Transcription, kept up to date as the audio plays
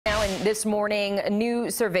this morning, new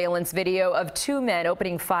surveillance video of two men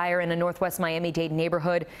opening fire in a northwest Miami-Dade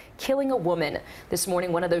neighborhood, killing a woman. This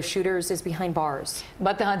morning, one of those shooters is behind bars.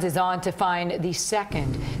 But the hunt is on to find the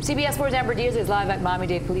second. CBS 4's Amber Diaz is live at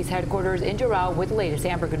Miami-Dade Police Headquarters in Doral with the latest.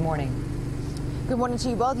 Amber, good morning. Good morning to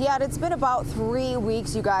you both. Yeah, it's been about 3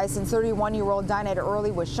 weeks, you guys, since 31-year-old Dynette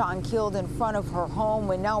Early was shot and killed in front of her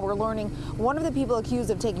home. And now we're learning one of the people accused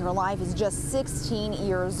of taking her life is just 16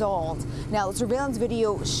 years old. Now, the surveillance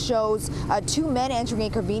video shows two men entering a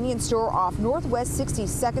convenience store off Northwest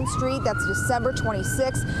 62nd Street. That's December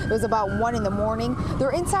 26th. It was about 1 in the morning.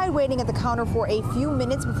 They're inside waiting at the counter for a few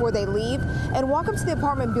minutes before they leave and walk up to the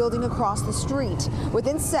apartment building across the street.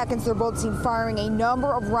 Within seconds, they're both seen firing a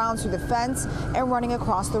number of rounds through the fence and running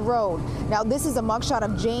across the road. Now, this is a mugshot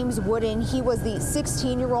of James Wooden. He was the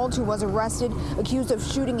 16-year-old who was arrested, accused of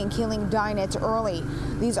shooting and killing Dynette Early.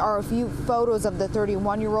 These are a few photos of the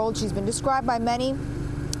 31-year-old. She's been described by many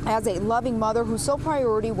as a loving mother whose sole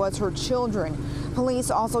priority was her children. Police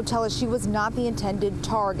also tell us she was not the intended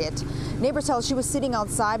target. Neighbors tell us she was sitting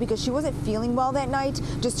outside because she wasn't feeling well that night,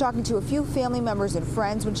 just talking to a few family members and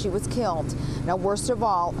friends when she was killed. Now, worst of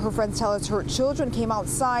all, her friends tell us her children came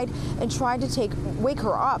outside and tried to wake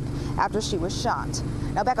her up after she was shot.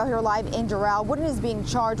 Now, back out here live in Doral, Wooden is being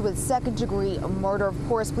charged with second-degree murder. Of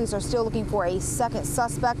course, police are still looking for a second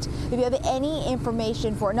suspect. If you have any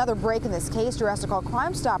information for another break in this case, you're asked to call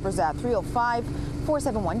Crime Stoppers at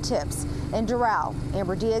 305-471-TIPS. In Doral,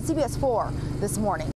 Amber Diaz, CBS 4 this morning.